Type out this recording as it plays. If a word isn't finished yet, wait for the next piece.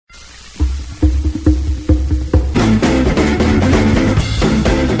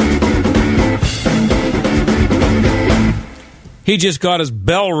He just got his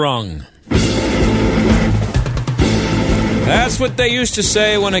bell rung. That's what they used to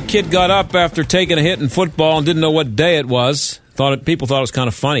say when a kid got up after taking a hit in football and didn't know what day it was. People thought it was kind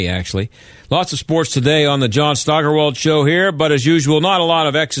of funny, actually. Lots of sports today on the John Steigerwald Show here, but as usual, not a lot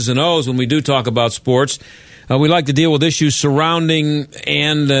of X's and O's when we do talk about sports. We like to deal with issues surrounding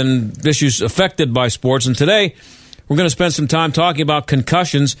and issues affected by sports. And today, we're going to spend some time talking about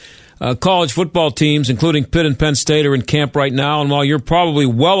concussions. College football teams, including Pitt and Penn State, are in camp right now. And while you're probably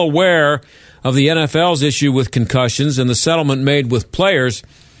well aware of the NFL's issue with concussions and the settlement made with players,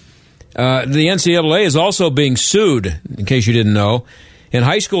 the NCAA is also being sued, in case you didn't know. And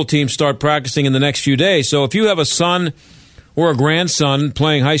high school teams start practicing in the next few days. So if you have a son or a grandson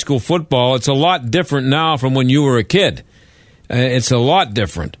playing high school football, it's a lot different now from when you were a kid. It's a lot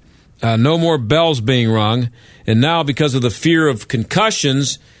different. No more bells being rung. And now, because of the fear of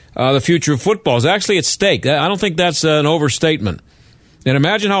concussions, the future of football is actually at stake. I don't think that's an overstatement. And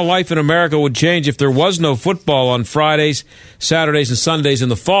imagine how life in America would change if there was no football on Fridays, Saturdays, and Sundays in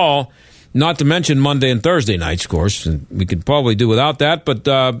the fall, not to mention Monday and Thursday nights, of course. And we could probably do without that, but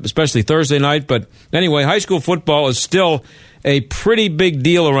especially Thursday night. But anyway, high school football is still a pretty big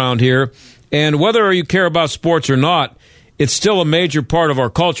deal around here. And whether you care about sports or not, it's still a major part of our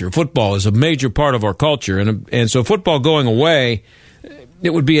culture. Football is a major part of our culture. And so football going away,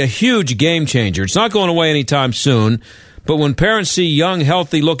 it would be a huge game changer. It's not going away anytime soon. But when parents see young,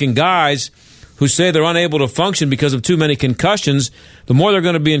 healthy-looking guys who say they're unable to function because of too many concussions, the more they're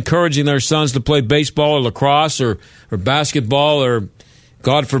going to be encouraging their sons to play baseball or lacrosse or basketball or,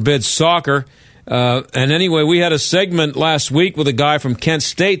 God forbid, soccer. And anyway, we had a segment last week with a guy from Kent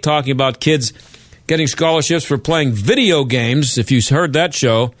State talking about kids getting scholarships for playing video games. If you heard that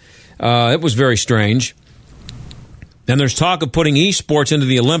show, it was very strange. And there's talk of putting esports into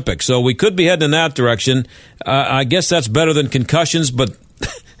the Olympics. So we could be heading in that direction. I guess that's better than concussions, but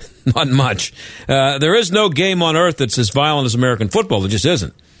not much. There is no game on earth that's as violent as American football. There just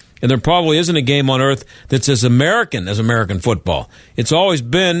isn't. And there probably isn't a game on earth that's as American as American football. It's always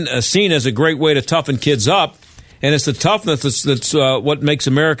been seen as a great way to toughen kids up. And it's the toughness that's what makes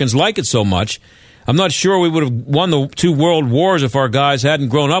Americans like it so much. I'm not sure we would have won the 2 world wars if our guys hadn't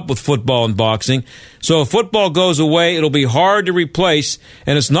grown up with football and boxing. So if football goes away, it'll be hard to replace,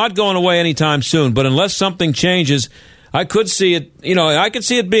 and it's not going away anytime soon. But unless something changes, I could see it, I could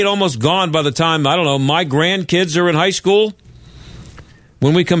see it being almost gone by the time, my grandkids are in high school.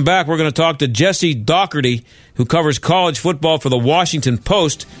 When we come back, we're going to talk to Jesse Dougherty, who covers college football for the Washington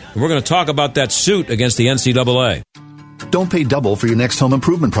Post, and we're going to talk about that suit against the NCAA. Don't pay double for your next home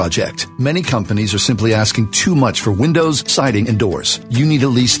improvement project. Many companies are simply asking too much for windows, siding, and doors. You need at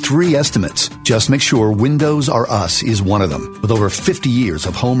least 3 estimates. Just make sure Windows R Us is one of them. With over 50 years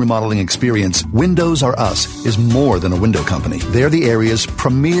of home remodeling experience, Windows R Us is more than a window company. They're the area's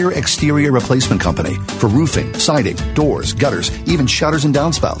premier exterior replacement company for roofing, siding, doors, gutters, even shutters and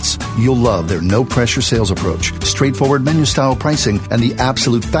downspouts. You'll love their no-pressure sales approach, straightforward menu-style pricing, and the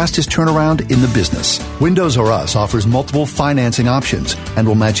absolute fastest turnaround in the business. Windows R Us offers multiple financing options and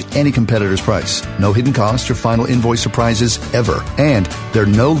will match any competitor's price. No hidden costs or final invoice surprises ever. And their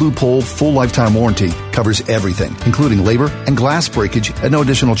no loophole full lifetime warranty covers everything, including labor and glass breakage at no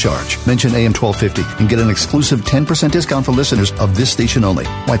additional charge. Mention AM 1250 and get an exclusive 10% discount for listeners of this station only.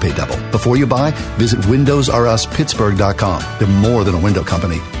 Why pay double? Before you buy, visit WindowsRUsPittsburgh.com. They're more than a window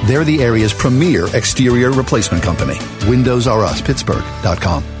company. They're the area's premier exterior replacement company.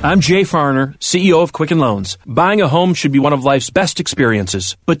 WindowsRUsPittsburgh.com. I'm Jay Farner, CEO of Quicken Loans. Buying a home should be one of life's best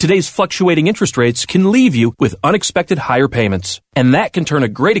experiences, but today's fluctuating interest rates can leave you with unexpected higher payments, and that can turn a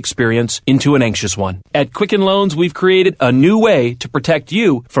great experience into an anxious one. At Quicken Loans, we've created a new way to protect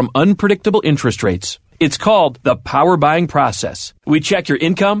you from unpredictable interest rates. It's called the power buying process. We check your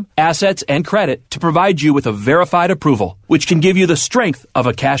income, assets, and credit to provide you with a verified approval, which can give you the strength of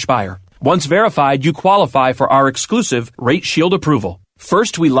a cash buyer. Once verified, you qualify for our exclusive Rate Shield approval.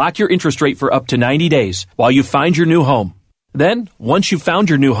 First, we lock your interest rate for up to 90 days while you find your new home. Then, once you've found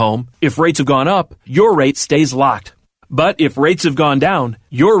your new home, if rates have gone up, your rate stays locked. But if rates have gone down,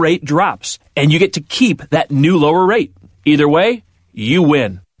 your rate drops, and you get to keep that new lower rate. Either way, you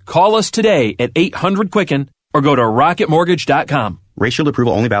win. Call us today at 800-QUICKEN or go to rocketmortgage.com. Rate Shield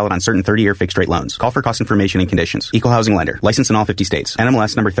approval only valid on certain 30-year fixed-rate loans. Call for cost information and conditions. Equal housing lender. Licensed in all 50 states.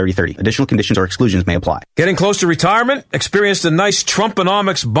 NMLS number 3030. Additional conditions or exclusions may apply. Getting close to retirement? Experienced a nice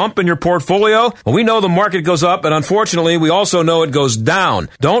Trumponomics bump in your portfolio? Well, we know the market goes up, and unfortunately, we also know it goes down.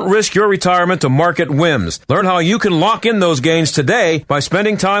 Don't risk your retirement to market whims. Learn how you can lock in those gains today by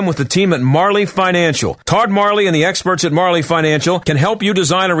spending time with the team at Marley Financial. Todd Marley and the experts at Marley Financial can help you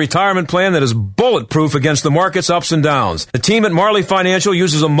design a retirement plan that is bulletproof against the market's ups and downs. The team at Marley Financial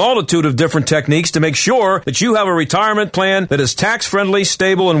uses a multitude of different techniques to make sure that you have a retirement plan that is tax-friendly,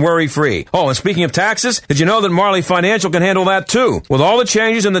 stable, and worry-free. Oh, and speaking of taxes, did you know that Marley Financial can handle that too? With all the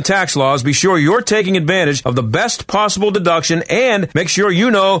changes in the tax laws, be sure you're taking advantage of the best possible deduction and make sure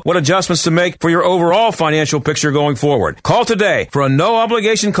you know what adjustments to make for your overall financial picture going forward. Call today for a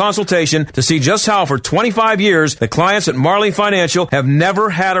no-obligation consultation to see just how for 25 years the clients at Marley Financial have never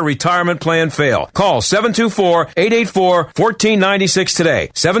had a retirement plan fail. Call 724-884-1496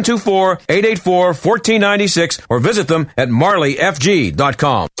 today. 724-884-1496 or visit them at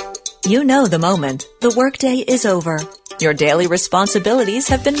marleyfg.com. You know the moment. The workday is over. Your daily responsibilities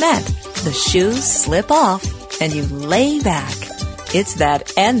have been met. The shoes slip off and you lay back. It's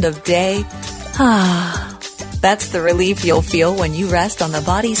that end of day. That's the relief you'll feel when you rest on the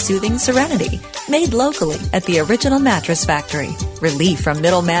body-soothing Serenity, made locally at the Original Mattress Factory. Relief from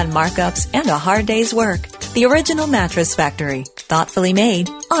middleman markups and a hard day's work. The Original Mattress Factory. Thoughtfully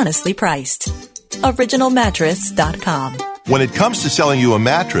made, honestly priced. OriginalMattress.com. When it comes to selling you a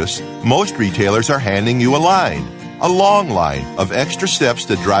mattress, most retailers are handing you a line, a long line of extra steps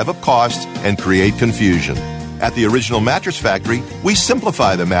that drive up costs and create confusion. At the Original Mattress Factory, we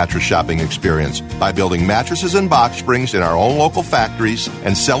simplify the mattress shopping experience by building mattresses and box springs in our own local factories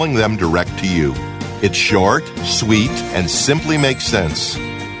and selling them direct to you. It's short, sweet, and simply makes sense.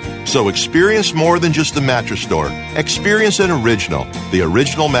 So experience more than just the mattress store. Experience an original, the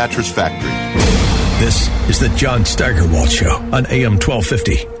Original Mattress Factory. This is the John Steigerwald Show on AM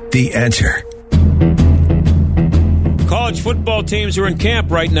 1250. The Answer. College football teams are in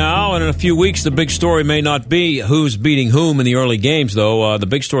camp right now, and in a few weeks, the big story may not be who's beating whom in the early games, though. The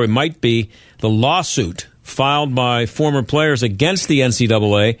big story might be the lawsuit filed by former players against the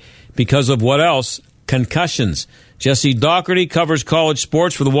NCAA because of what else? Concussions. Jesse Dougherty covers college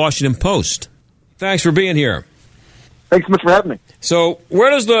sports for the Washington Post. Thanks for being here. Thanks so much for having me. So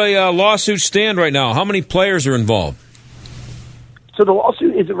where does the lawsuit stand right now? How many players are involved? So the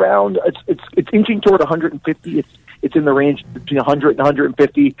lawsuit is around, it's inching toward 150. It's in the range between 100 and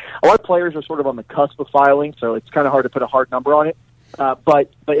 150. A lot of players are sort of on the cusp of filing, so it's kind of hard to put a hard number on it. But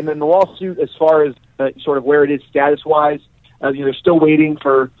and then the lawsuit, as far as sort of where it is status-wise, they're still waiting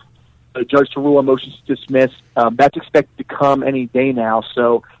for the judge to rule on motions to dismiss. That's expected to come any day now.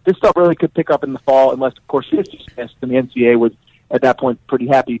 So this stuff really could pick up in the fall, unless, of course, it is dismissed, and the NCAA would, at that point, pretty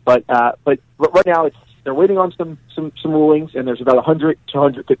happy. But right now, they're waiting on some rulings, and there's about 100 to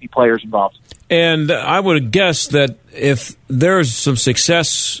 150 players involved. And I would guess that if there's some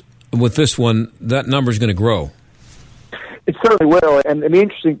success with this one, that number is going to grow. It certainly will. And the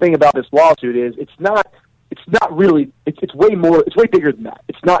interesting thing about this lawsuit is it's not really, it's way more, it's way bigger than that.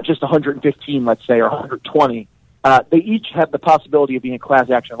 It's not just 115, let's say, or 120. They each have the possibility of being a class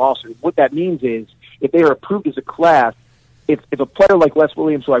action lawsuit. What that means is if they are approved as a class, if a player like Les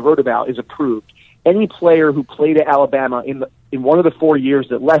Williams, who I wrote about, is approved, any player who played at Alabama in one of the 4 years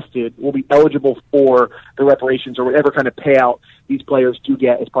that Les did will be eligible for the reparations or whatever kind of payout these players do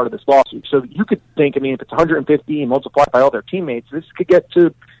get as part of this lawsuit. So you could think, if it's 150 and multiplied by all their teammates, this could get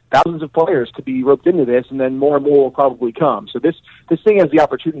to thousands of players could be roped into this, and then more and more will probably come. So this thing has the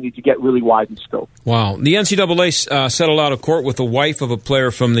opportunity to get really wide in scope. Wow. The NCAA settled out of court with the wife of a player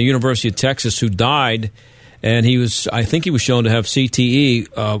from the University of Texas who died, and I think he was shown to have CTE.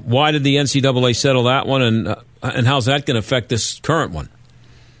 Why did the NCAA settle that one, and how's that going to affect this current one?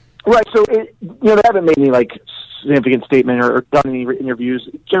 Right. So they haven't made any significant statement or done any interviews.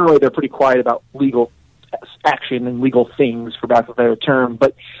 Generally, they're pretty quiet about legal action and legal things, for lack of a better term.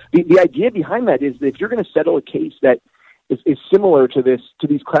 But the idea behind that is that if you're going to settle a case that is similar to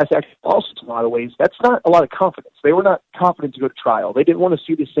these class action lawsuits in a lot of ways, that's not a lot of confidence. They were not confident to go to trial. They didn't want to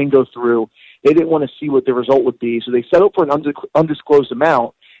see this thing go through. They didn't want to see what the result would be, so they settled for an undisclosed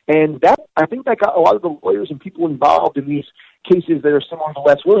amount. And I think that got a lot of the lawyers and people involved in these cases that are similar to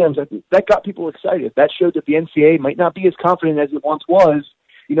Les Williams, that got people excited. That showed that the NCAA might not be as confident as it once was.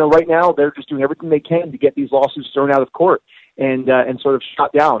 Right now they're just doing everything they can to get these lawsuits thrown out of court and sort of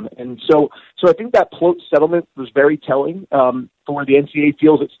shot down. And so I think that Plote settlement was very telling for where the NCAA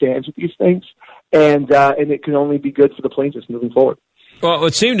feels it stands with these things, and it can only be good for the plaintiffs moving forward. Well,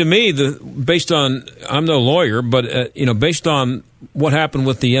 it seemed to me based on, I'm no lawyer, but based on what happened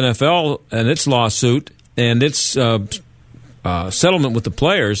with the NFL and its lawsuit and its settlement with the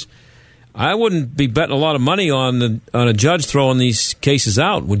players, I wouldn't be betting a lot of money on a judge throwing these cases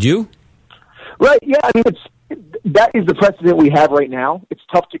out. Would you? Right. Yeah. I mean, that is the precedent we have right now. It's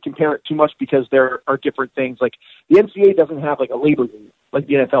tough to compare it too much because there are different things. Like the NCAA doesn't have like a labor union like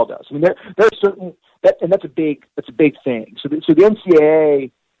the NFL does. I mean, there are certain and that's a big thing. So the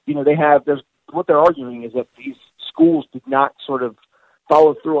NCAA, there's what they're arguing is that these schools did not sort of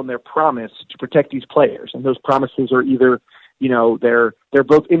follow through on their promise to protect these players, and those promises are either they're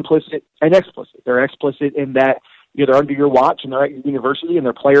both implicit and explicit. They're explicit in that they're under your watch and they're at your university and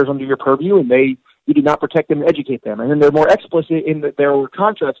they're players under your purview, and you did not protect them and educate them. And then they're more explicit in that there were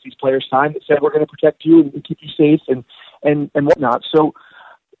contracts these players signed that said we're going to protect you and keep you safe and whatnot. So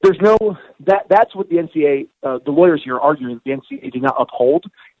there's that's what the NCAA, the lawyers here are arguing that the NCAA did not uphold.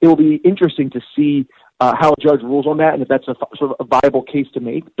 It will be interesting to see how a judge rules on that and if that's a sort of a viable case to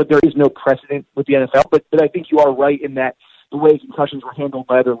make. But there is no precedent with the NFL. But I think you are right in that the way concussions were handled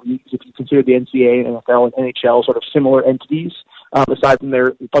by other leagues, if you consider the NCAA, NFL, and NHL sort of similar entities, aside from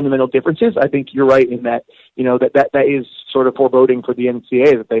their fundamental differences, I think you're right in that, that is sort of foreboding for the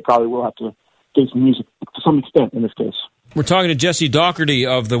NCAA that they probably will have to face music to some extent in this case. We're talking to Jesse Dougherty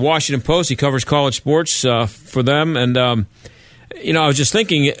of the Washington Post. He covers college sports for them. And, I was just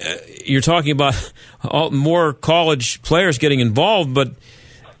thinking, you're talking about more college players getting involved, but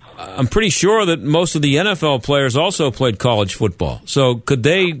I'm pretty sure that most of the NFL players also played college football. So could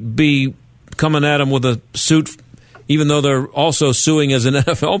they be coming at them with a suit, even though they're also suing as an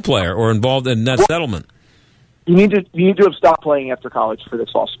NFL player or involved in that settlement? You need to have stopped playing after college for this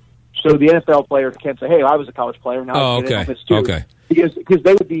lawsuit. So the NFL players can't say, "Hey, I was a college player, now I'm getting this too." Okay. Because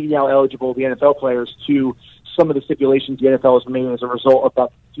they would be now eligible, the NFL players, to some of the stipulations the NFL has made as a result of that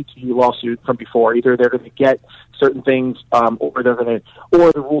CTE lawsuit from before. Either they're going to get certain things, or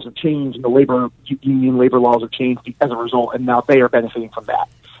the rules have changed and the labor laws have changed as a result, and now they are benefiting from that.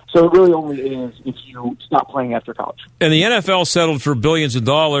 So it really only is if you stop playing after college. And the NFL settled for billions of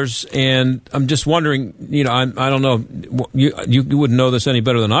dollars, and I'm just wondering, I don't know, you wouldn't know this any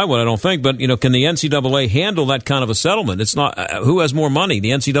better than I would, I don't think, but, can the NCAA handle that kind of a settlement? It's not, who has more money,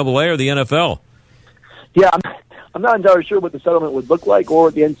 the NCAA or the NFL? Yeah, I'm not entirely sure what the settlement would look like or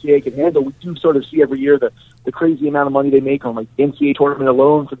what the NCAA can handle. We do sort of see every year the crazy amount of money they make on like the NCAA tournament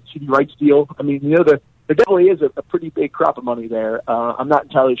alone for the TV rights deal. I mean, there definitely is a pretty big crop of money there. I'm not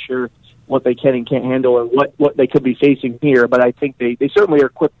entirely sure what they can and can't handle or what they could be facing here, but I think they certainly are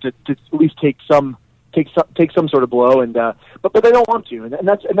equipped to at least take some sort of blow, and but they don't want to, and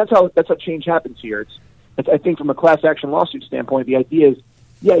that's how change happens here. I think from a class action lawsuit standpoint, the idea is,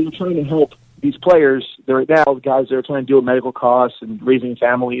 yeah, you're trying to help these players. They're right now the guys that are trying to deal with medical costs and raising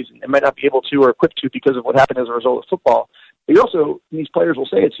families and might not be able to or equipped to because of what happened as a result of football. But you also, these players will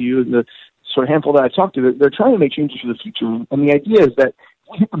say it to you, and the sort of handful that I've talked to, they're trying to make changes for the future. And the idea is that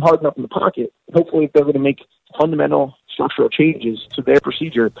if you hit them hard enough in the pocket, hopefully if they're going to make fundamental structural changes to their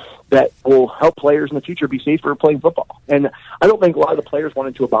procedure that will help players in the future be safer playing football. And I don't think a lot of the players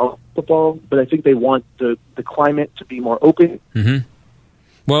wanted to abolish football, but I think they want the climate to be more open. Mm-hmm.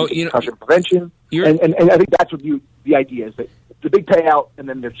 Well, concussion prevention, and I think that's what the idea is, that the big payout and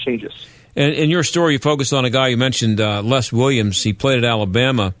then there's changes. And in your story, you focused on a guy you mentioned, Les Williams. He played at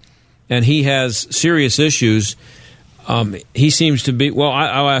Alabama, and he has serious issues. He seems to be. Well,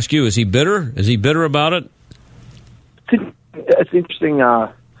 I'll ask you: is he bitter? Is he bitter about it? It's an interesting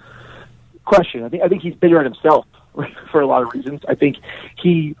question. I think he's bitter at himself for a lot of reasons. I think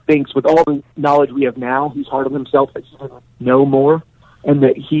he thinks with all the knowledge we have now, he's hard on himself that he doesn't know more. And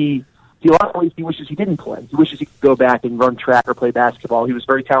that he a lot of ways he wishes he didn't play. He wishes he could go back and run track or play basketball. He was a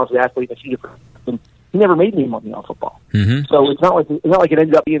very talented athlete in a few different, and he never made any money on football. Mm-hmm. So it's not like it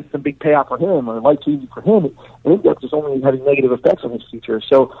ended up being some big payoff for him or life changing for him. I think that's just only having negative effects on his future.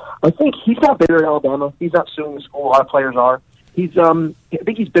 So I think he's not bitter at Alabama. He's not suing the school. A lot of players are. I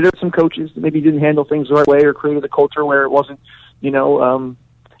think he's bitter at some coaches that maybe didn't handle things the right way or created a culture where it wasn't,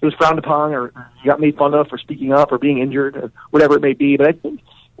 it was frowned upon, or you got made fun of for speaking up or being injured or whatever it may be. But I think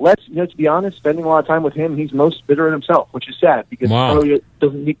to be honest, spending a lot of time with him, he's most bitter at himself, which is sad because probably it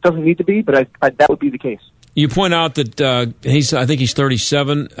doesn't need to be, but that would be the case. You point out that I think he's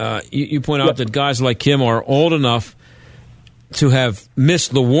 37. You point out that guys like him are old enough to have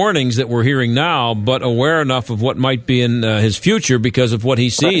missed the warnings that we're hearing now, but aware enough of what might be in his future because of what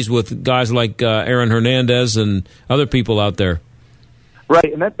he sees with guys like Aaron Hernandez and other people out there.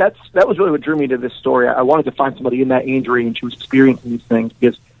 Right, and that was really what drew me to this story. I wanted to find somebody in that age range who was experiencing these things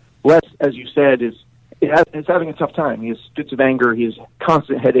because Les, as you said, is having a tough time. He has fits of anger. He has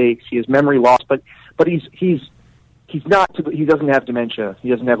constant headaches. He has memory loss. But he's not. He doesn't have dementia. He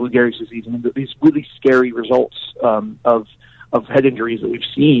doesn't have Lou Gehrig's disease. I mean, these really scary results of head injuries that we've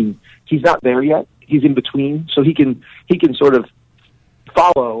seen. He's not there yet. He's in between, so he can sort of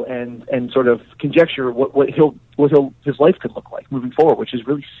follow and sort of conjecture what his life could look like moving forward, which is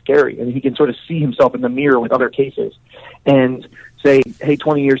really scary. And he can sort of see himself in the mirror with other cases and say, hey,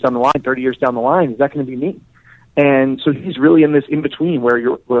 20 years down the line, 30 years down the line, is that going to be me? And so he's really in this in-between where,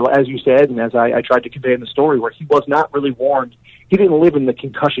 as you said, and as I tried to convey in the story, where he was not really warned. He didn't live in the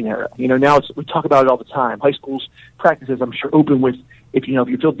concussion era. Now we talk about it all the time. High school's practices, I'm sure, open with, if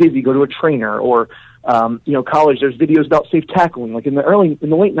you feel dizzy, go to a trainer, or college, there's videos about safe tackling. Like in the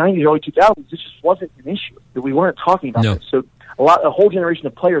late 90s, early 2000s, this just wasn't an issue. We weren't talking about this. So a whole generation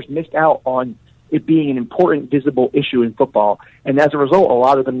of players missed out on it being an important, visible issue in football. And as a result, a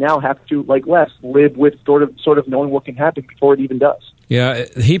lot of them now have to, like Les, live with sort of knowing what can happen before it even does. Yeah,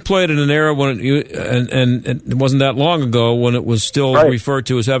 he played in an era when and it wasn't that long ago when it was still referred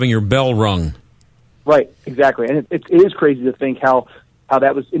to as having your bell rung. Right, exactly. And it is crazy to think how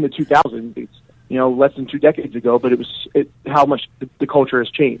that was in the 2000s. It's, less than 2 decades ago, but how much the culture has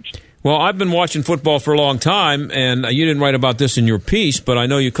changed. Well, I've been watching football for a long time, and you didn't write about this in your piece, but I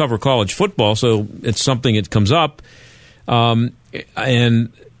know you cover college football, so it's something that comes up. And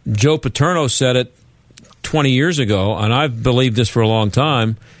Joe Paterno said it 20 years ago, and I've believed this for a long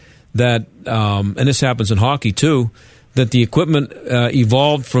time, that, and this happens in hockey too, that the equipment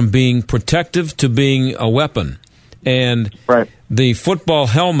evolved from being protective to being a weapon. And the football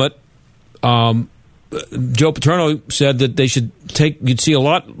helmet, Joe Paterno said that they should you'd see a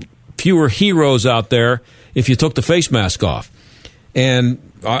lot fewer heroes out there if you took the face mask off. And,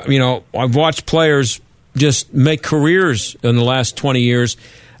 I've watched players just make careers in the last 20 years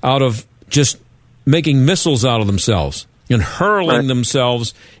out of just making missiles out of themselves and hurling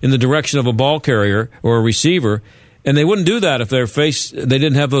themselves in the direction of a ball carrier or a receiver. And they wouldn't do that if they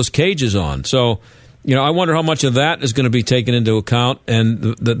didn't have those cages on. So, I wonder how much of that is going to be taken into account, and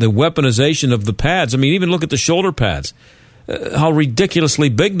the weaponization of the pads. I mean, even look at the shoulder pads, how ridiculously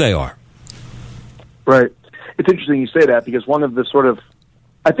big they are. Right. It's interesting you say that, because one of the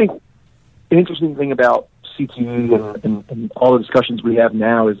I think an interesting thing about CTE and all the discussions we have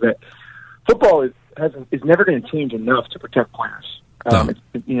now is that football is never going to change enough to protect players.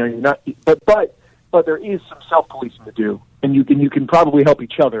 You're not, but there is some self-policing to do, and you can probably help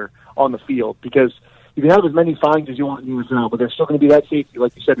each other on the field, because you can have as many fines as you want in the NFL, but there's still going to be that safety,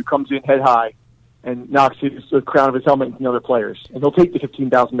 like you said, who comes in head high and knocks the crown of his helmet into other players, and he'll take the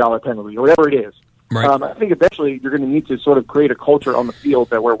 $15,000 penalty or whatever it is. Right. I think eventually you're going to need to sort of create a culture on the field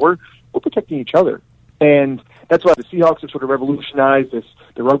that where we're protecting each other, and that's why the Seahawks have sort of revolutionized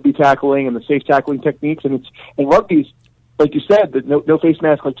the rugby tackling and the safe tackling techniques, and rugby's, like you said, the no face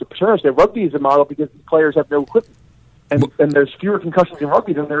mask, like Paterno said, rugby is a model because the players have no equipment, and there's fewer concussions in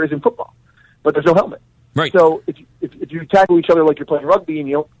rugby than there is in football, but there's no helmet. Right. So if you tackle each other like you're playing rugby and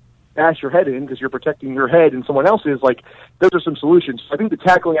you don't bash your head in because you're protecting your head and someone else's, like, those are some solutions. I think the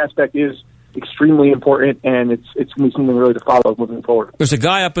tackling aspect is extremely important, and it's going to be something really to follow moving forward. There's a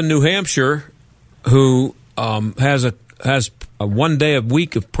guy up in New Hampshire who has a 1 day a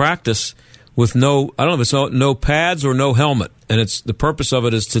week of practice with no pads or no helmet, and the purpose of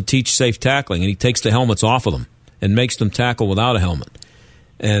it is to teach safe tackling, and he takes the helmets off of them and makes them tackle without a helmet.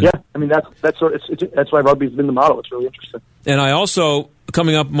 And yeah, I mean that's why rugby's been the model. It's really interesting. And I also,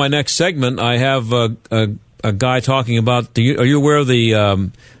 coming up in my next segment, I have a guy talking about are you aware of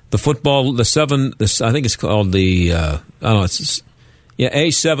the football, I think it's called the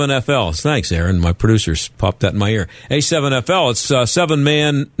A7FL. Thanks, Aaron. My producers popped that in my ear. A7FL. It's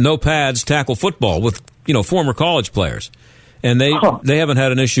 7-man, no pads tackle football with former college players, and they haven't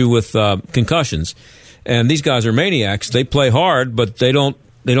had an issue with concussions. And these guys are maniacs. They play hard, but they don't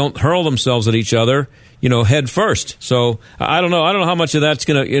hurl themselves at each other, head first. So I don't know how much of that's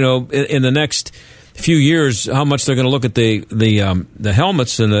going to, in the next few years, how much they're going to look at the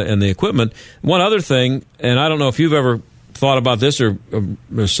helmets and the equipment. One other thing, and I don't know if you've ever thought about this or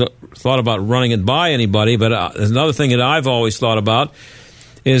thought about running it by anybody, but another thing that I've always thought about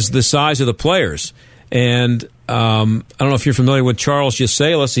is the size of the players. And I don't know if you're familiar with Charles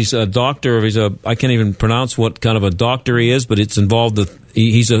Yasalis. He's a doctor. I can't even pronounce what kind of a doctor he is, but it's involved.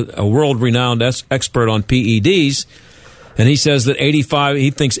 He's a world-renowned expert on PEDs, and he says that he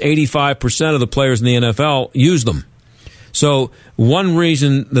thinks 85% of the players in the NFL use them. So one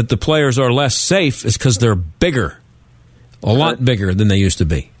reason that the players are less safe is because they're bigger, a lot bigger than they used to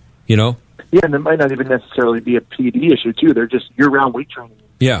be. Yeah, and it might not even necessarily be a PED issue too. They're just year-round weight training.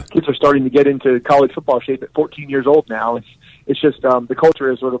 Yeah. Kids are starting to get into college football shape at 14 years old now. It's just the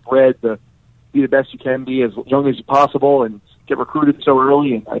culture is sort of bred to be the best you can be as young as possible and get recruited so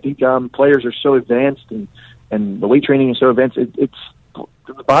early. And I think players are so advanced and the weight training is so advanced.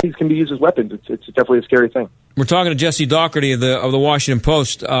 The bodies can be used as weapons. It's definitely a scary thing. We're talking to Jesse Dougherty of the Washington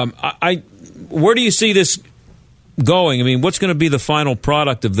Post. Where do you see this going? I mean, what's going to be the final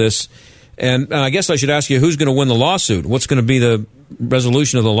product of this? And I guess I should ask you, who's going to win the lawsuit? What's going to be the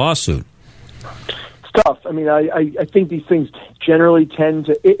resolution of the lawsuit? It's tough. I mean, I think these things generally tend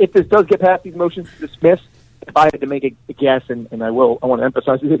to, if this does get past these motions to dismiss, if I had to make a guess, and I want to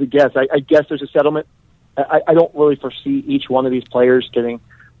emphasize it as a guess, I guess there's a settlement. I don't really foresee each one of these players getting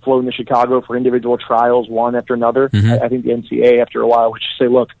flown to Chicago for individual trials, one after another. I think the NCAA, after a while, would just say,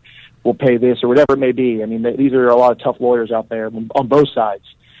 look, we'll pay this or whatever it may be. I mean, these are a lot of tough lawyers out there on both sides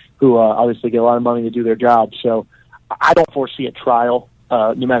who obviously get a lot of money to do their job. So I don't foresee a trial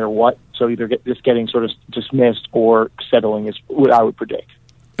no matter what. So either just getting sort of dismissed or settling is what I would predict.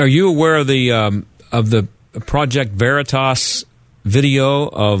 Are you aware of the Project Veritas video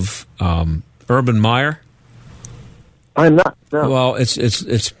of Urban Meyer? I'm not. No. Well,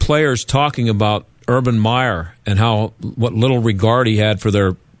 it's players talking about Urban Meyer and what little regard he had for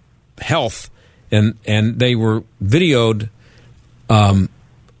their health, and they were videoed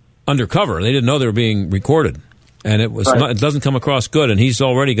undercover. They didn't know they were being recorded, and it was it doesn't come across good. And he's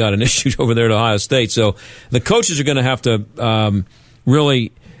already got an issue over there at Ohio State. So the coaches are going to have to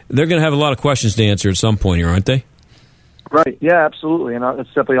really. They're going to have a lot of questions to answer at some point here, aren't they? Right. Yeah, absolutely. And it's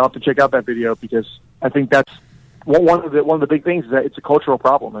definitely I'll have to check out that video because I think that's one of the big things is that it's a cultural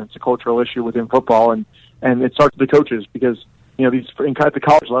problem and it's a cultural issue within football, and it starts with the coaches because at the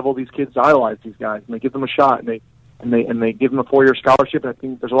college level these kids idolize these guys and they give them a shot and they give them a 4-year scholarship. And I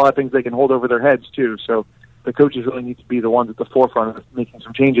think there's a lot of things they can hold over their heads too. So the coaches really need to be the ones at the forefront of making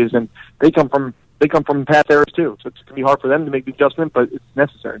some changes, and they come from past eras too, so it's going to be hard for them to make the adjustment, but it's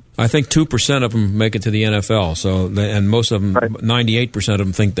necessary. I think 2% of them make it to the NFL, and most of them, 98% of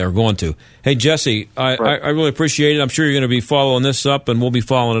them think they're going to. Hey, Jesse, I really appreciate it. I'm sure you're going to be following this up, and we'll be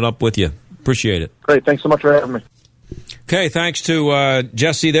following it up with you. Appreciate it. Great. Thanks so much for having me. Okay, thanks to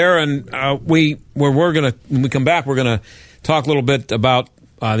Jesse there, and when we come back, we're going to talk a little bit about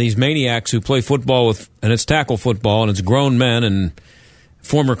these maniacs who play football and it's tackle football, and it's grown men and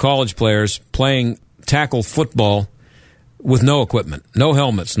former college players playing tackle football with no equipment, no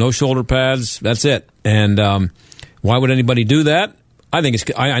helmets, no shoulder pads. That's it. And why would anybody do that? I think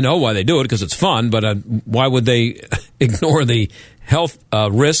I know why they do it because it's fun, but why would they ignore the health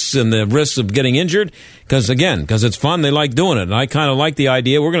risks and the risks of getting injured? Because it's fun. They like doing it. And I kind of like the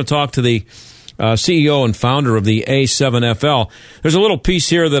idea. We're going to talk to the CEO and founder of the A7FL. There's a little piece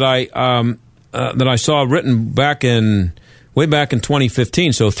here that I saw written way back in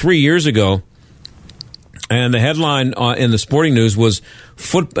 2015, so 3 years ago. And the headline in the Sporting News was,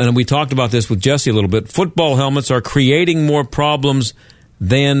 and we talked about this with Jesse a little bit, football helmets are creating more problems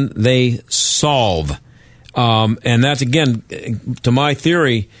than they solve. And that's, again, to my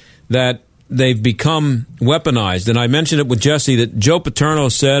theory, that they've become weaponized. And I mentioned it with Jesse that Joe Paterno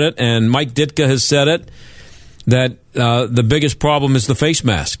said it, and Mike Ditka has said it, that the biggest problem is the face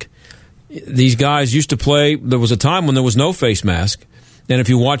mask. These guys used to play, there was a time when there was no face mask. And if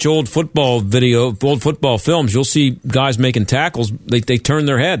you watch old football films, you'll see guys making tackles. They turn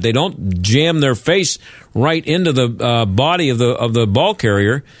their head. They don't jam their face right into the body of the ball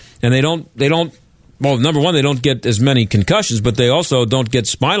carrier. And they don't. Well, number one, they don't get as many concussions, but they also don't get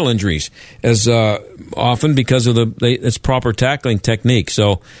spinal injuries as often because of its proper tackling technique.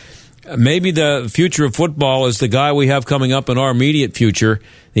 So maybe the future of football is the guy we have coming up in our immediate future,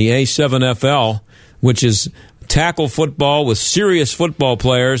 the A7FL, which is tackle football with serious football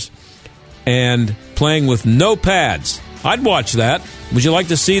players and playing with no pads. I'd watch that. Would you like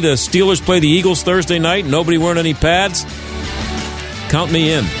to see the Steelers play the Eagles Thursday night? Nobody wearing any pads? Count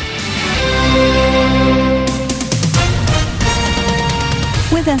me in.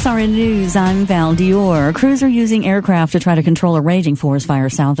 With SRN News, I'm Val Dior. Crews are using aircraft to try to control a raging forest fire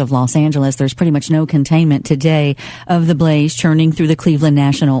south of Los Angeles. There's pretty much no containment today of the blaze churning through the Cleveland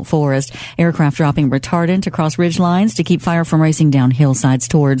National Forest. Aircraft dropping retardant across ridge lines to keep fire from racing down hillsides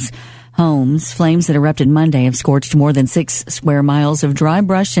towards homes. Flames that erupted Monday have scorched more than 6 square miles of dry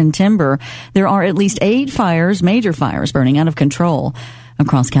brush and timber. There are at least 8 major fires burning out of control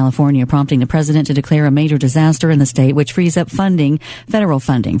across California, prompting the president to declare a major disaster in the state, which frees up federal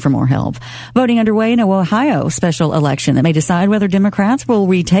funding for more help. Voting underway in an Ohio special election that may decide whether Democrats will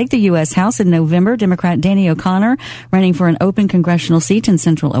retake the U.S. House in November. Democrat Danny O'Connor running for an open congressional seat in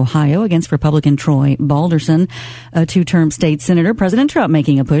central Ohio against Republican Troy Balderson, a two-term state senator. President Trump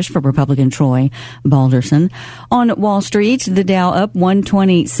making a push for Republican Troy Balderson. On Wall Street, the Dow up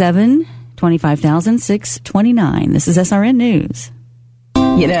 127, 25,629. This is SRN News.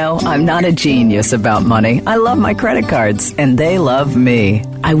 You know, I'm not a genius about money. I love my credit cards, and they love me.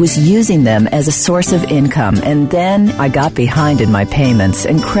 I was using them as a source of income, and then I got behind in my payments,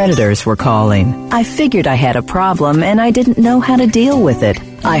 and creditors were calling. I figured I had a problem, and I didn't know how to deal with it.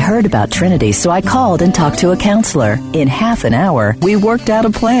 I heard about Trinity, so I called and talked to a counselor. In half an hour, we worked out a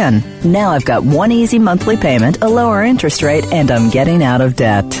plan. Now I've got one easy monthly payment, a lower interest rate, and I'm getting out of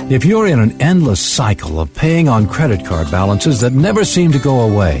debt. If you're in an endless cycle of paying on credit card balances that never seem to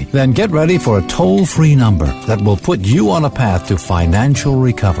go away, then get ready for a toll-free number that will put you on a path to financial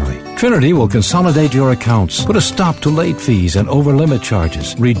recovery. Trinity will consolidate your accounts, put a stop to late fees and over-limit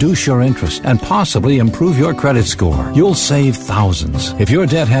charges, reduce your interest, and possibly improve your credit score. You'll save thousands. If your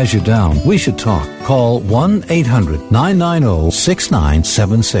debt has you down, we should talk. Call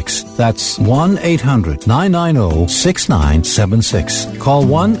 1-800-990-6976. That's 1-800-990-6976. Call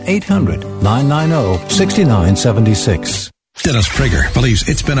 1-800-990-6976. Dennis Prager believes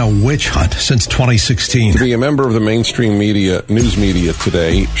it's been a witch hunt since 2016. To be a member of the mainstream media, news media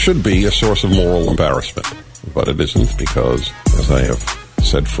today, should be a source of moral embarrassment. But it isn't, because, as I have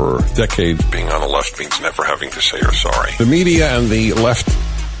said for decades, being on the left means never having to say you're sorry. The media and the left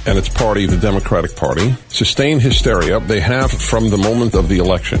and its party, the Democratic Party, sustain hysteria. They have from the moment of the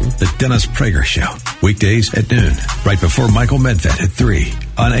election. The Dennis Prager Show, weekdays at noon, right before Michael Medved at 3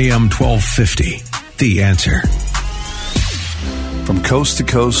 on AM 1250. The Answer. From coast to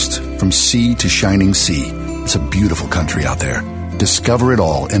coast, from sea to shining sea, it's a beautiful country out there. Discover it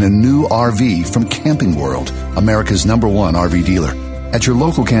all in a new RV from Camping World, America's #1 RV dealer. At your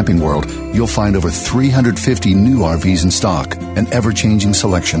local Camping World, you'll find over 350 new RVs in stock, an ever-changing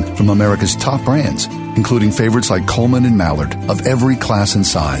selection from America's top brands, including favorites like Coleman and Mallard of every class and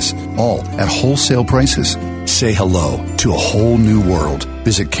size, all at wholesale prices. Say hello to a whole new world.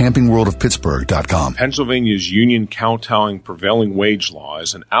 Visit campingworldofpittsburgh.com. Pennsylvania's union kowtowing prevailing wage law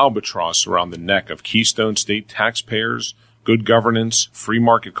is an albatross around the neck of Keystone State taxpayers, good governance, free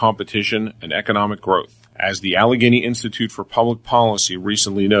market competition, and economic growth. As the Allegheny Institute for Public Policy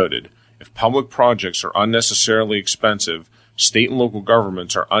recently noted, if public projects are unnecessarily expensive, state and local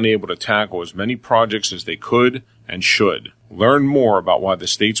governments are unable to tackle as many projects as they could and should. Learn more about why the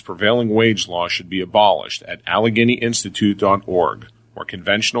state's prevailing wage law should be abolished at AlleghenyInstitute.org, where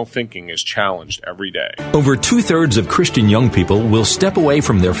conventional thinking is challenged every day. Over 2/3 of Christian young people will step away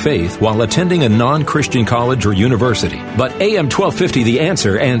from their faith while attending a non-Christian college or university. But AM 1250 The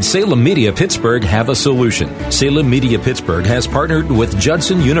Answer and Salem Media Pittsburgh have a solution. Salem Media Pittsburgh has partnered with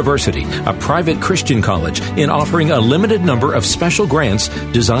Judson University, a private Christian college, in offering a limited number of special grants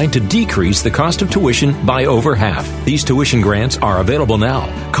designed to decrease the cost of tuition by over half. These tuition grants are available now.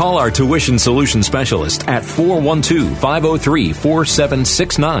 Call our tuition solution specialist at 412-503-4769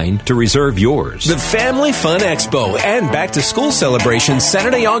 to reserve yours. The Family Fun Expo and Back to School celebration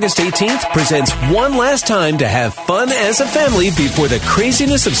Saturday, August 18th presents one last time to have fun as a family before the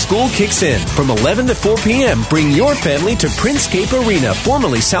craziness of school kicks in. From 11 to 4 p.m., bring your family to Printscape Arena,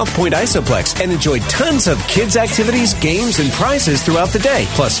 formerly South Point Isoplex, and enjoy tons of kids' activities, games, and prizes throughout the day,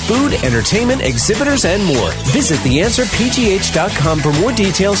 plus food, entertainment, exhibitors, and more. Visit theanswerpgh.com for more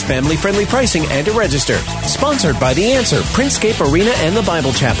details, family-friendly pricing, and to register. Sponsored by The Answer, Printscape Arena, and the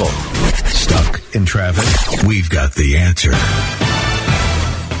Bible Chapel. Stuck in traffic? We've got the answer.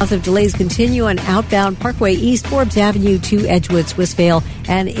 Lots of delays continue on outbound Parkway East, Forbes Avenue to Edgewood, Swissvale,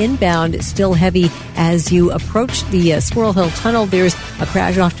 and inbound still heavy as you approach the Squirrel Hill Tunnel. There's a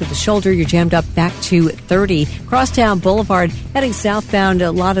crash off to the shoulder. You're jammed up back to 30. Crosstown Boulevard heading southbound.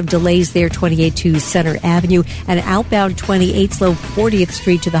 A lot of delays there, 28 to Center Avenue, and outbound 28 slow 40th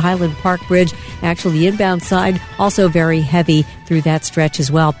Street to the Highland Park Bridge. Actually, the inbound side also very heavy through that stretch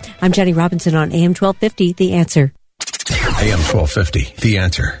as well. I'm Jenny Robinson on AM 1250, The Answer. AM 1250, The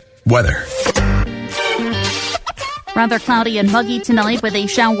Answer. Weather. Rather cloudy and muggy tonight with a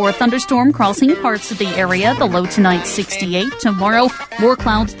shower or thunderstorm crossing parts of the area. The low tonight 68. Tomorrow, more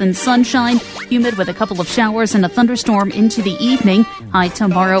clouds than sunshine. Humid with a couple of showers and a thunderstorm into the evening. High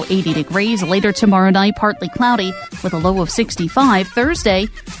tomorrow 80 degrees. Later tomorrow night, partly cloudy with a low of 65. Thursday,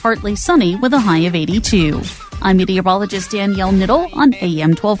 partly sunny with a high of 82. I'm meteorologist Danielle Niddle on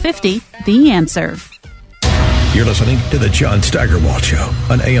AM 1250, The Answer. You're listening to The John Steigerwald Show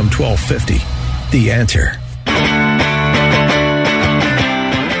on AM 1250. The Answer.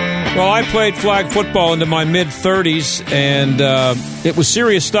 Well, I played flag football into my mid-30s, and it was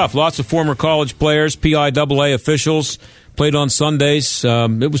serious stuff. Lots of former college players, PIAA officials, played on Sundays.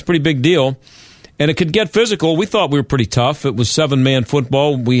 It was a pretty big deal, and it could get physical. We thought we were pretty tough. It was 7-man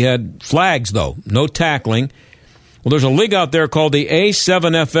football. We had flags, though, no tackling. Well, there's a league out there called the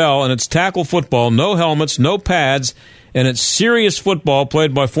A7FL, and it's tackle football, no helmets, no pads, and it's serious football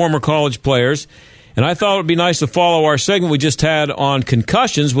played by former college players. And I thought it would be nice to follow our segment we just had on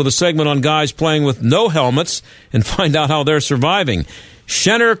concussions with a segment on guys playing with no helmets and find out how they're surviving.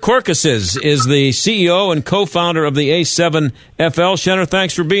 Shenner Korkasis is the CEO and co-founder of the A7FL. Shenner,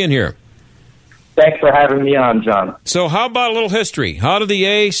 thanks for being here. Thanks for having me on, John. So how about a little history? How did the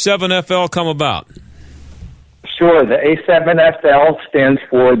A7FL come about? Sure. The A7FL stands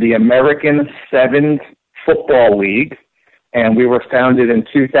for the American 7 Football League, and we were founded in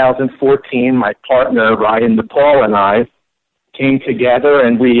 2014. My partner, Ryan DePaul, and I came together,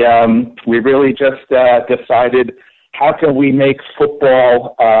 and we really just decided, how can we make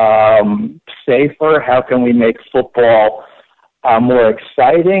football safer? How can we make football more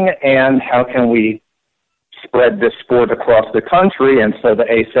exciting? And how can we spread this sport across the country? And so the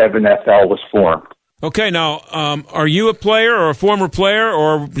A7FL was formed. Okay, now, are you a player or a former player,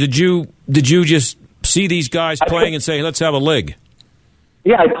 or did you just see these guys playing and say, let's have a league?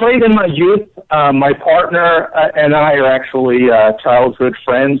 Yeah, I played in my youth. My partner and I are actually childhood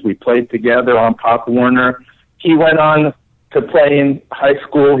friends. We played together on Pop Warner. He went on to play in high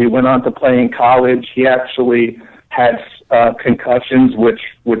school. He went on to play in college. He actually had concussions, which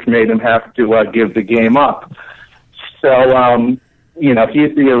made him have to give the game up. So,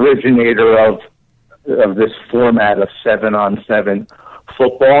 he's the originator of this format of 7-on-7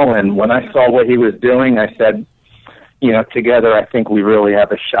 football. And when I saw what he was doing, I said, together I think we really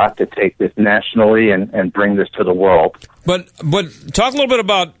have a shot to take this nationally and bring this to the world. But talk a little bit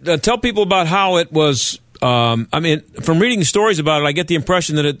about, tell people about how it was. From reading stories about it, I get the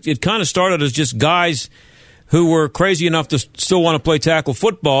impression that it kind of started as just guys who were crazy enough to still want to play tackle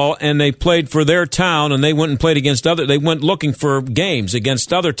football, and they played for their town, and they went and played against they went looking for games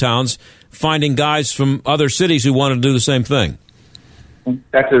against other towns, finding guys from other cities who wanted to do the same thing.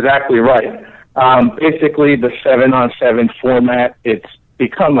 That's exactly right. Basically, the 7-on-7 format, it's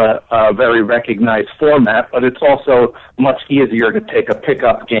become a very recognized format, but it's also much easier to take a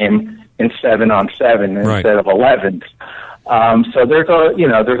pickup game in 7-on-7 instead of 11s. So there's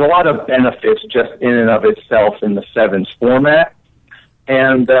a lot of benefits just in and of itself in the 7s format,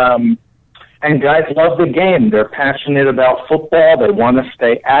 and guys love the game. They're passionate about football. They want to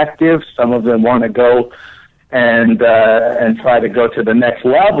stay active. Some of them want to go and try to go to the next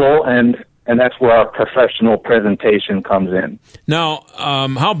level, and that's where our professional presentation comes in. Now,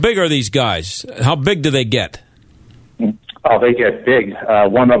 how big are these guys? How big do they get? Oh, they get big.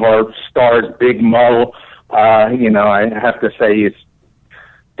 One of our stars, Big Mo, I have to say he's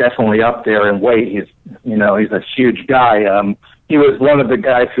definitely up there in weight. He's a huge guy. He was one of the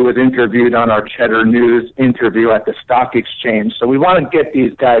guys who was interviewed on our Cheddar News interview at the Stock Exchange. So we want to get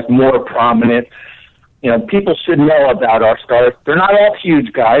these guys more prominent. People should know about our stars. They're not all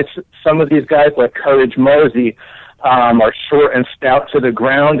huge guys. Some of these guys, like Courage Mosey, are short and stout to the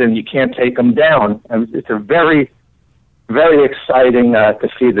ground, and you can't take them down. And it's a very, very exciting to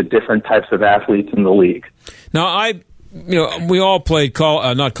see the different types of athletes in the league. Now, we all played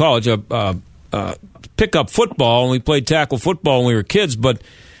pickup football, and we played tackle football when we were kids, but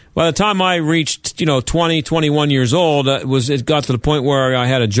by the time I reached, 20, 21 years old, it got to the point where I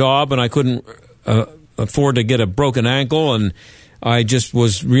had a job and I couldn't afford to get a broken ankle, and I just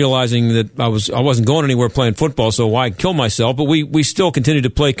was realizing that I wasn't going anywhere playing football, so why kill myself? But we still continued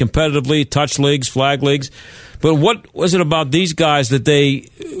to play competitively, touch leagues, flag leagues. But what was it about these guys that they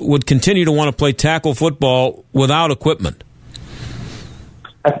would continue to want to play tackle football without equipment?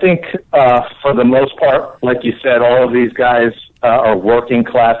 I think for the most part, like you said, all of these guys are working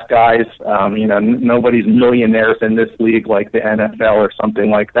class guys. Nobody's millionaires in this league like the NFL or something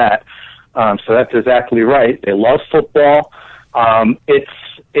like that. So that's exactly right. They love football. It's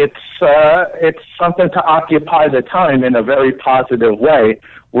something to occupy the time in a very positive way.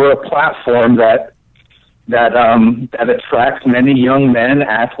 We're a platform that attracts many young men,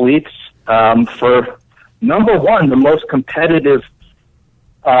 athletes, for number one, the most competitive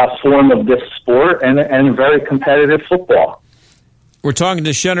form of this sport and very competitive football. We're talking to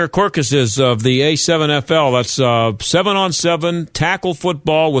Shenner Korkasis of the A7FL. That's 7-on-7 tackle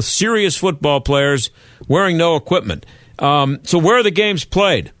football with serious football players wearing no equipment. So where are the games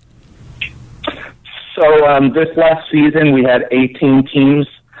played? So So this last season we had 18 teams.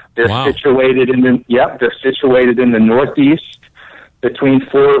 They're situated in the Northeast between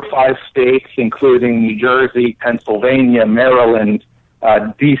 4 or 5 states, including New Jersey, Pennsylvania, Maryland,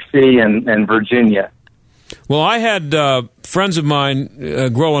 D.C., and Virginia. Well, I had friends of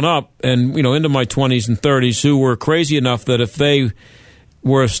mine growing up and, into my 20s and 30s who were crazy enough that if they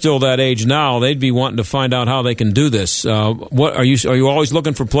were still that age now, they'd be wanting to find out how they can do this. What are you always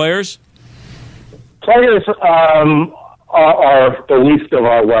looking for players? Players are the least of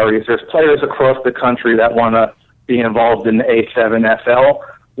our worries. There's players across the country that want to be involved in the A7FL.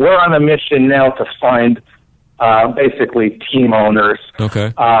 We're on a mission now to find basically team owners.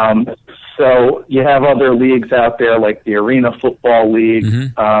 Okay. So you have other leagues out there like the Arena Football League,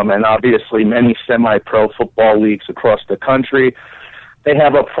 and obviously many semi-pro football leagues across the country. They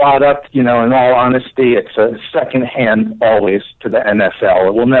have a product, in all honesty, it's a second hand always to the NFL.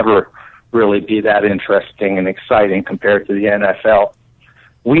 It will never really be that interesting and exciting compared to the NFL.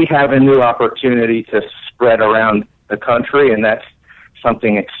 We have a new opportunity to spread around the country, and that's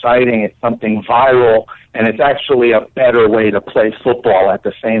something exciting. It's something viral, and it's actually a better way to play football at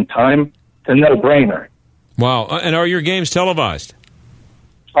the same time. It's a no-brainer. Wow. And are your games televised?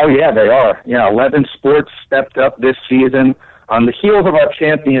 Oh, yeah, they are. 11 sports stepped up this season. On the heels of our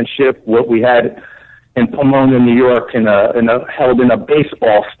championship, what we had in Pomona, New York, held in a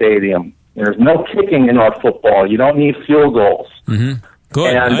baseball stadium. There's no kicking in our football. You don't need field goals. Mm-hmm.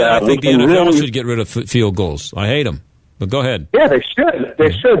 Good. And, I think the NFL should get rid of field goals. I hate them. But go ahead. Yeah, they should.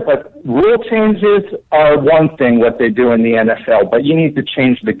 They should. But rule changes are one thing, what they do in the NFL. But you need to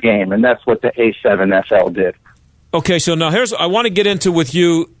change the game, and that's what the A7FL did. Okay, so now I want to get into with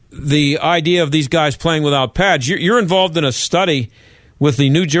you the idea of these guys playing without pads. You're involved in a study with the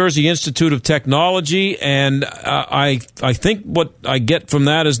New Jersey Institute of Technology, and I think what I get from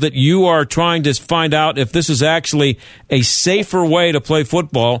that is that you are trying to find out if this is actually a safer way to play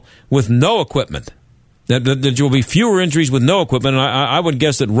football with no equipment, that there will be fewer injuries with no equipment, and I would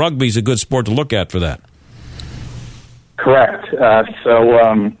guess that rugby is a good sport to look at for that. Correct.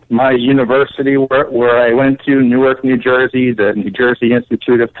 So my university where I went to, Newark, New Jersey, the New Jersey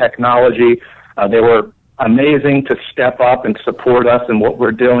Institute of Technology, they were amazing to step up and support us in what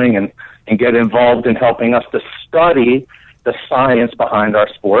we're doing and get involved in helping us to study the science behind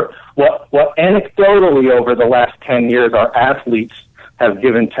our sport. What anecdotally over the last 10 years our athletes have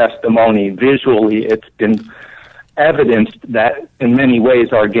given testimony visually, it's been evidenced that in many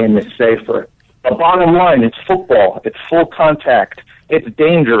ways our game is safer. The bottom line, it's football. It's full contact. It's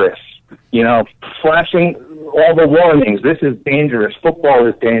dangerous. Flashing all the warnings. This is dangerous. Football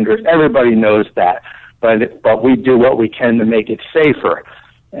is dangerous. Everybody knows that. But we do what we can to make it safer.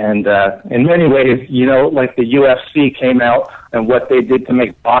 And in many ways, like the UFC came out and what they did to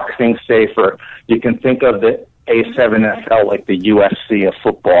make boxing safer, you can think of the A7FL like the UFC of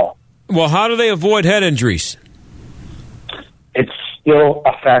football. Well, how do they avoid head injuries? It's still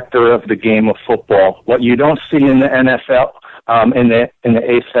a factor of the game of football. What you don't see in the NFL, in the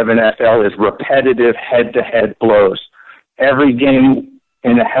A7FL, is repetitive head-to-head blows. Every game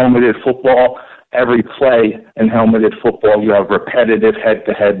in a helmeted football, every play in helmeted football, you have repetitive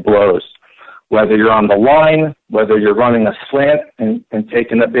head-to-head blows. Whether you're on the line, whether you're running a slant and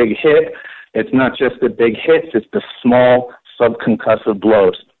taking a big hit, it's not just the big hits, it's the small subconcussive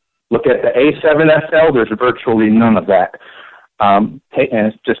blows. Look at the A7FL, there's virtually none of that. And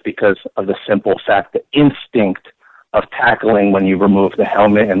it's just because of the simple fact, the instinct of tackling when you remove the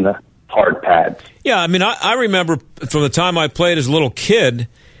helmet and the hard pads. Yeah, I mean, I remember from the time I played as a little kid,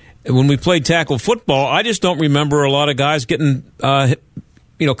 when we played tackle football, I just don't remember a lot of guys getting,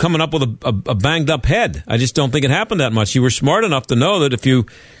 coming up with a banged-up head. I just don't think it happened that much. You were smart enough to know that if you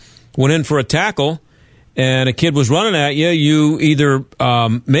went in for a tackle and a kid was running at you, you either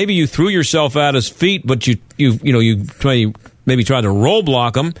maybe you threw yourself at his feet, but you maybe tried to roll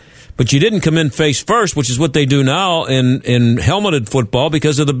block him, but you didn't come in face first, which is what they do now in helmeted football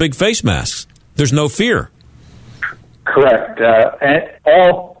because of the big face masks. There's no fear. Correct. And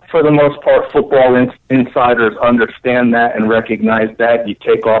for the most part, football insiders understand that and recognize that. You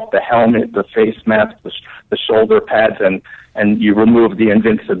take off the helmet, the face mask, the shoulder pads, and you remove the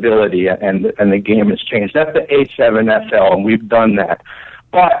invincibility, and the game has changed. That's the A7FL, and we've done that.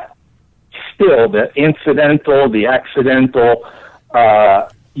 But still, the incidental, the accidental,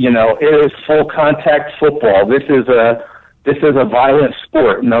 it is full contact football. This is a violent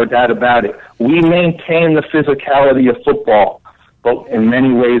sport, no doubt about it. We maintain the physicality of football, but in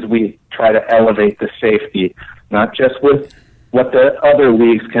many ways we try to elevate the safety, not just with what the other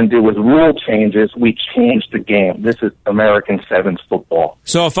leagues can do with rule changes, we change the game. This is American Sevens football.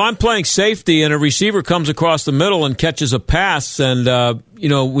 So if I'm playing safety and a receiver comes across the middle and catches a pass, and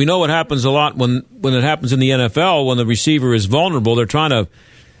we know what happens a lot when it happens in the NFL, when the receiver is vulnerable, they're trying to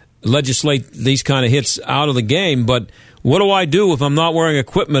legislate these kind of hits out of the game. But what do I do if I'm not wearing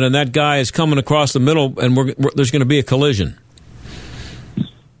equipment and that guy is coming across the middle and there's going to be a collision?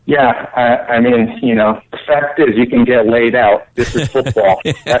 Yeah, I mean, the fact is you can get laid out. This is football.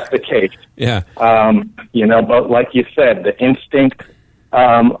 That's the case. Yeah. But like you said, the instinct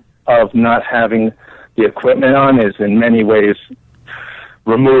of not having the equipment on is in many ways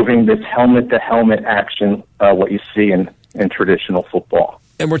removing this helmet-to-helmet action, what you see in traditional football.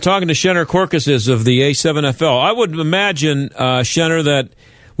 And we're talking to Shenner Corcuses of the A7FL. I would imagine, Shenner, that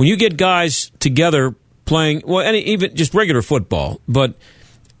when you get guys together playing, even just regular football, but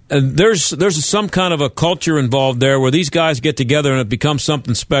there's some kind of a culture involved there where these guys get together and it becomes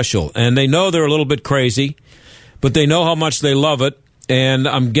something special. And they know they're a little bit crazy, but they know how much they love it. And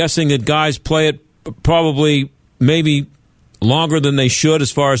I'm guessing that guys play it probably maybe longer than they should as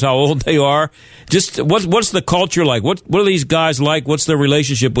far as how old they are. Just what's the culture like? What are these guys like? What's their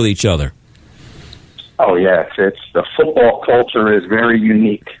relationship with each other? Oh, yes. It's the football culture is very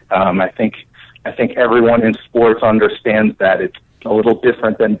unique. I think everyone in sports understands that. It's a little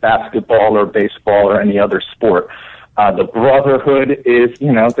different than basketball or baseball or any other sport. The brotherhood is,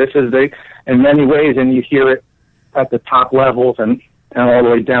 this is in many ways, and you hear it at the top levels and all the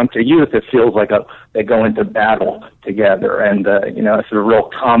way down to youth. It feels like they go into battle together, and it's a real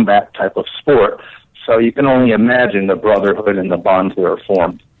combat type of sport. So you can only imagine the brotherhood and the bonds that are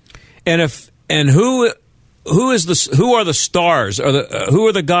formed. Who are the stars? Who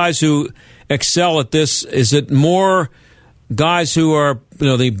are the guys who excel at this? Is it more guys who are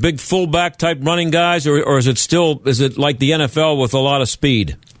the big fullback type running guys, or is it like the NFL with a lot of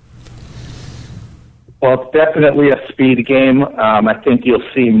speed? Well, it's definitely a speed game. I think you'll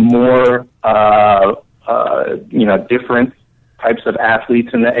see more different types of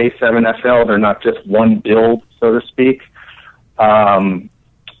athletes in the A7FL. They're not just one build, so to speak.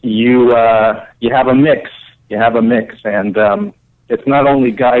 You have a mix. And it's not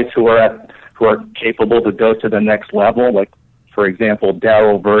only guys who are capable to go to the next level. Like, for example,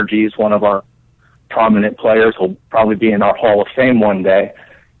 Darryl Verges, one of our prominent players, will probably be in our Hall of Fame one day.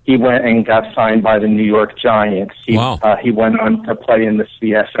 He went and got signed by the New York Giants. He went on to play in the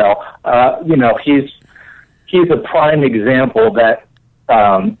CFL. He's a prime example that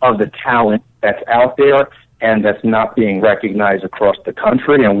of the talent that's out there and that's not being recognized across the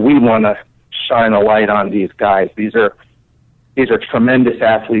country. And we want to shine a light on these guys. These are tremendous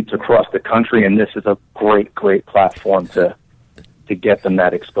athletes across the country, and this is a great platform to get them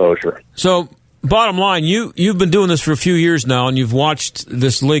that exposure. So, bottom line, you've been doing this for a few years now, and you've watched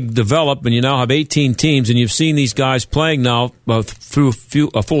this league develop, and you now have 18 teams, and you've seen these guys playing now through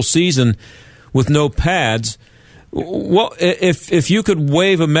a full season with no pads. Well, if you could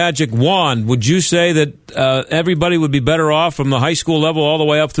wave a magic wand, would you say that everybody would be better off from the high school level all the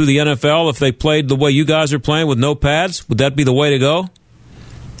way up through the NFL if they played the way you guys are playing with no pads? Would that be the way to go?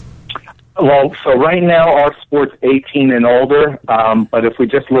 Well, so right now our sport's 18 and older, but if we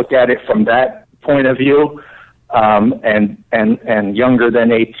just look at it from that point of view, and younger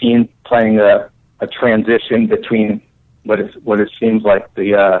than 18, playing a transition between what it seems like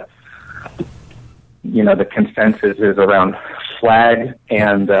the consensus is around flag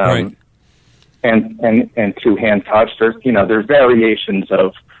and two-hand touch. There's variations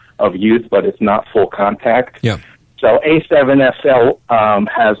of youth, but it's not full contact. Yeah. So A7FL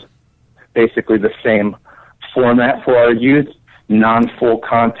has basically the same format for our youth, non-full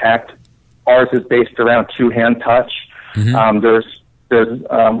contact. Ours is based around two-hand touch. Mm-hmm.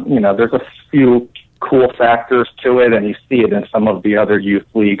 There's a few cool factors to it, and you see it in some of the other youth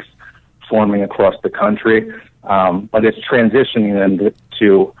leagues forming across the country. But it's transitioning them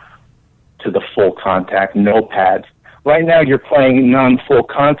to the full contact, no pads. Right now, you're playing non-full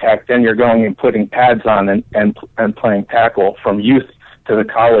contact, then you're going and putting pads on and playing tackle from youth to the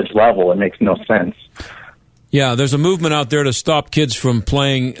college level. It makes no sense. Yeah, there's a movement out there to stop kids from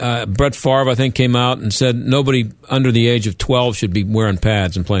playing. Brett Favre, I think, came out and said nobody under the age of 12 should be wearing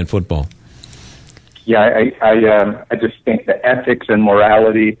pads and playing football. Yeah, I just think the ethics and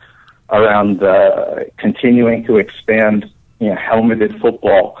morality around continuing to expand helmeted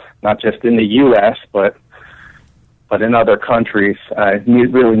football, not just in the U.S., but in other countries,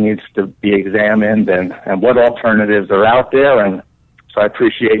 really needs to be examined and what alternatives are out there. And so I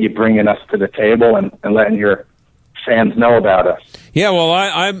appreciate you bringing us to the table and letting your fans know about us. Yeah, well,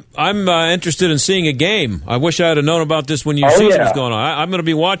 I'm interested in seeing a game. I wish I had known about this when your season was going on. I'm going to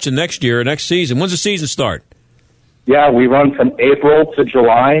be watching next season. When's the season start? Yeah, we run from April to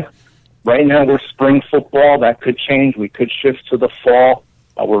July. Right now we're spring football. That could change. We could shift to the fall.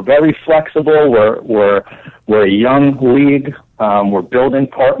 We're very flexible. We're a young league. We're building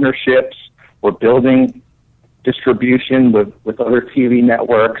partnerships. We're building distribution with other TV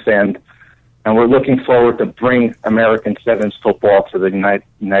networks, and we're looking forward to bring American Sevens football to the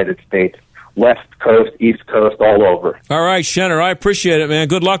United States. West Coast, East Coast, all over. All right, Shenner, I appreciate it, man.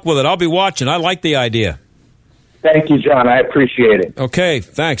 Good luck with it. I'll be watching. I like the idea. Thank you, John. I appreciate it. Okay,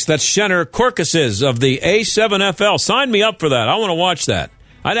 thanks. That's Shenner Corcuses of the A7FL. Sign me up for that. I want to watch that.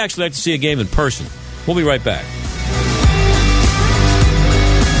 I'd actually like to see a game in person. We'll be right back.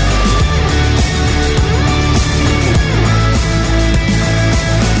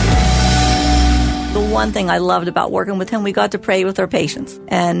 One thing I loved about working with him, we got to pray with our patients,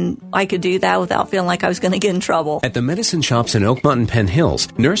 and I could do that without feeling like I was going to get in trouble. At the medicine shops in Oakmont and Penn Hills,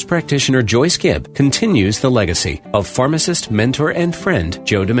 nurse practitioner Joyce Gibb continues the legacy of pharmacist, mentor, and friend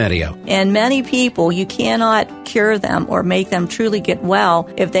Joe DiMatteo. And many people, you cannot cure them or make them truly get well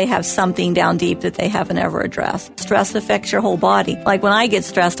if they have something down deep that they haven't ever addressed. Stress affects your whole body. Like when I get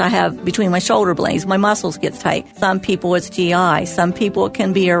stressed, I have between my shoulder blades, my muscles get tight. Some people it's GI. Some people it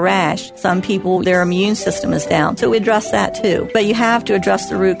can be a rash. Some people their immune system is down. So we address that too. But you have to address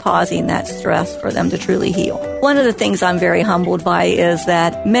the root causing that stress for them to truly heal. One of the things I'm very humbled by is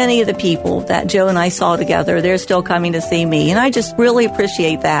that many of the people that Joe and I saw together, they're still coming to see me. And I just really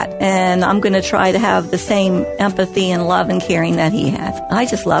appreciate that. And I'm going to try to have the same empathy and love and caring that he had. I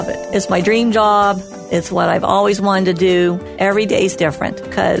just love it. It's my dream job. It's what I've always wanted to do. Every day's different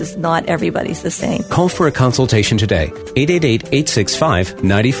because not everybody's the same. Call for a consultation today.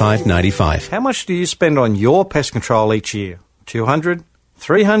 888-865-9595. How much do you spend on your pest control each year? $200,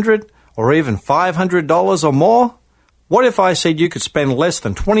 $300, or even $500 or more? What if I said you could spend less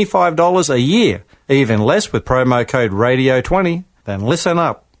than $25 a year, even less with promo code RADIO20? Then listen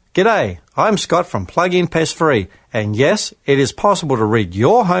up. G'day, I'm Scott from Plug-in Pest Free, and yes, it is possible to rid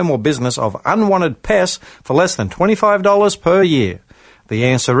your home or business of unwanted pests for less than $25 per year. The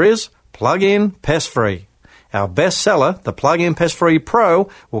answer is Plug-in Pest Free. Our best seller, the Plug-in Pest Free Pro,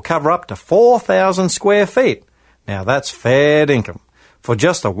 will cover up to 4,000 square feet. Now that's fair dinkum. For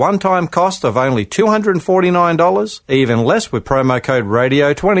just a one-time cost of only $249, even less with promo code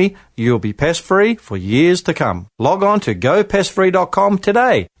RADIO20, you'll be pest-free for years to come. Log on to gopestfree.com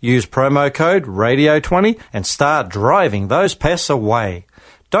today. Use promo code RADIO20 and start driving those pests away.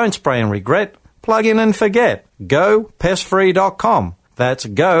 Don't spray and regret. Plug in and forget. Gopestfree.com. That's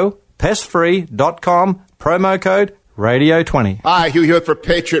gopestfree.com. Promo code Radio20. Hi, Hugh Hewitt for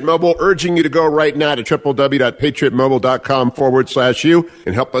Patriot Mobile, urging you to go right now to www.patriotmobile.com/U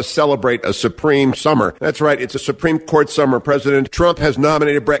and help us celebrate a supreme summer. That's right, it's a Supreme Court summer. President Trump has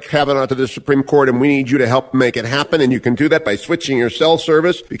nominated Brett Kavanaugh to the Supreme Court, and we need you to help make it happen. And you can do that by switching your cell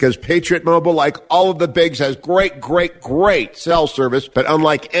service, because Patriot Mobile, like all of the bigs, has great cell service, but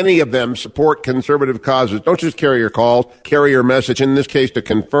unlike any of them, support conservative causes. Don't just carry your calls, carry your message, in this case, to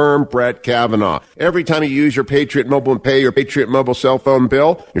confirm Brett Kavanaugh. Every time you use your Patriot Mobile and pay your Patriot Mobile cell phone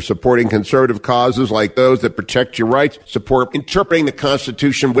bill, you're supporting conservative causes like those that protect your rights, support interpreting the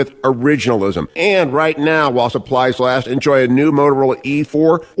Constitution with originalism. And right now, while supplies last, enjoy a new Motorola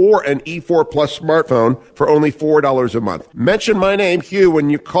E4 or an E4 Plus smartphone for only $4 a month. Mention my name, Hugh, when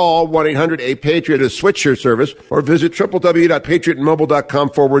you call 1-800-A-PATRIOT to switch your service, or visit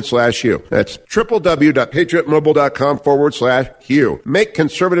www.patriotmobile.com/Hugh. That's www.patriotmobile.com/Hugh. Make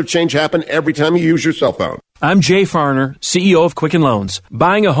conservative change happen every time you use your cell phone. I'm Jay Farner, CEO of Quicken Loans.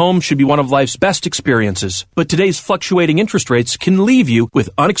 Buying a home should be one of life's best experiences, but today's fluctuating interest rates can leave you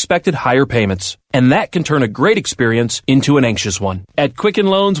with unexpected higher payments. And that can turn a great experience into an anxious one. At Quicken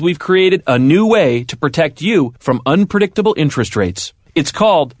Loans, we've created a new way to protect you from unpredictable interest rates. It's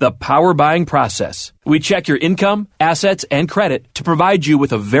called the power buying process. We check your income, assets, and credit to provide you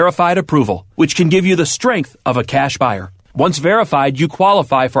with a verified approval, which can give you the strength of a cash buyer. Once verified, you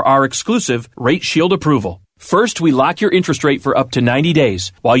qualify for our exclusive Rate Shield approval. First, we lock your interest rate for up to 90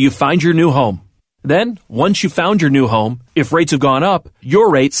 days while you find your new home. Then, once you've found your new home, if rates have gone up,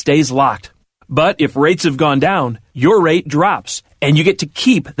 your rate stays locked. But if rates have gone down, your rate drops, and you get to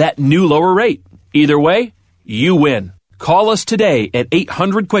keep that new lower rate. Either way, you win. Call us today at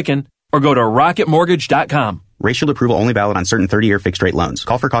 800-QUICKEN or go to rocketmortgage.com. Rate Shield approval only valid on certain 30-year fixed-rate loans.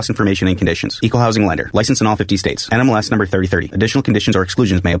 Call for cost information and conditions. Equal housing lender. Licensed in all 50 states. NMLS number 3030. Additional conditions or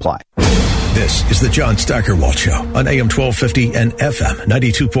exclusions may apply. This is the John Steigerwald Show on AM 1250 and FM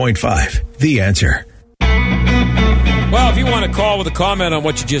 92.5. The Answer. Well, if you want to call with a comment on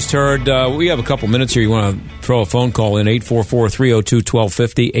what you just heard, we have a couple minutes here. You want to throw a phone call in,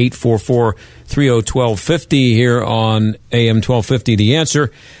 844-302-1250, 844-302-1250 here on AM 1250, The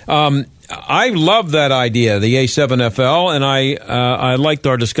Answer. I love that idea, the A7FL, and I liked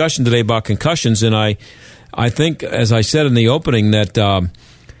our discussion today about concussions, and I think, as I said in the opening, that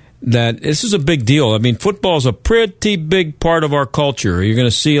this is a big deal. I mean, football is a pretty big part of our culture. You're going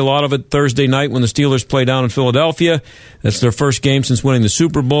to see a lot of it Thursday night when the Steelers play down in Philadelphia. That's their first game since winning the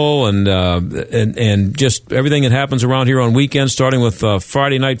Super Bowl, and just everything that happens around here on weekends, starting with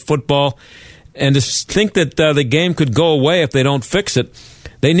Friday night football. And to think that the game could go away if they don't fix it,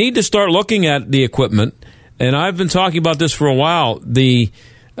 they need to start looking at the equipment. And I've been talking about this for a while. It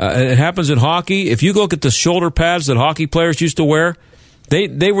happens in hockey. If you look at the shoulder pads that hockey players used to wear,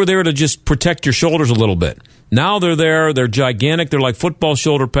 They were there to just protect your shoulders a little bit. Now they're there. They're gigantic. They're like football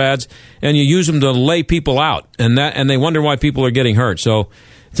shoulder pads, and you use them to lay people out, and they wonder why people are getting hurt. So,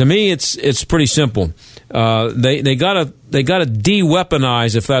 to me, it's pretty simple. They gotta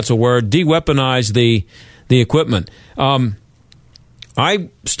de-weaponize, if that's a word, de-weaponize the equipment. I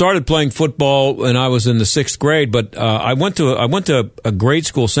started playing football when I was in the 6th grade, but I went to a grade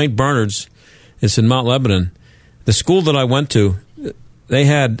school, St. Bernard's. It's in Mount Lebanon. The school that I went to, they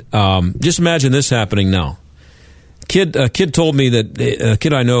had, just imagine this happening now. A kid told me that a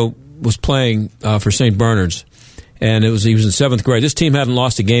kid I know was playing for St. Bernard's, and he was in 7th grade. This team hadn't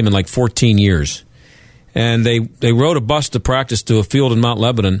lost a game in like 14 years. And they rode a bus to practice to a field in Mount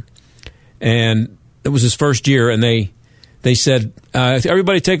Lebanon, and it was his first year, and they said,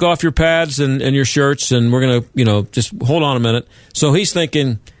 everybody take off your pads and your shirts, and we're going to, just hold on a minute. So he's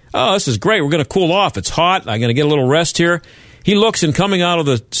thinking, oh, this is great. We're going to cool off. It's hot. I'm going to get a little rest here. He looks, and coming out of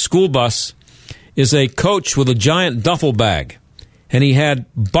the school bus is a coach with a giant duffel bag, and he had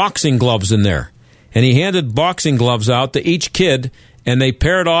boxing gloves in there. And he handed boxing gloves out to each kid, and they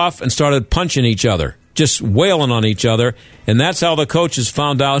paired off and started punching each other, just wailing on each other. And that's how the coaches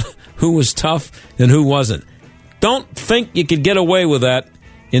found out who was tough and who wasn't. Don't think you could get away with that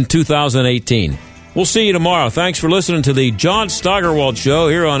in 2018. We'll see you tomorrow. Thanks for listening to the John Steigerwald Show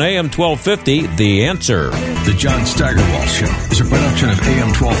here on AM 1250, The Answer. The John Steigerwald Show is a production of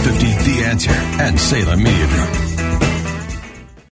AM 1250, The Answer, and Salem Media Group.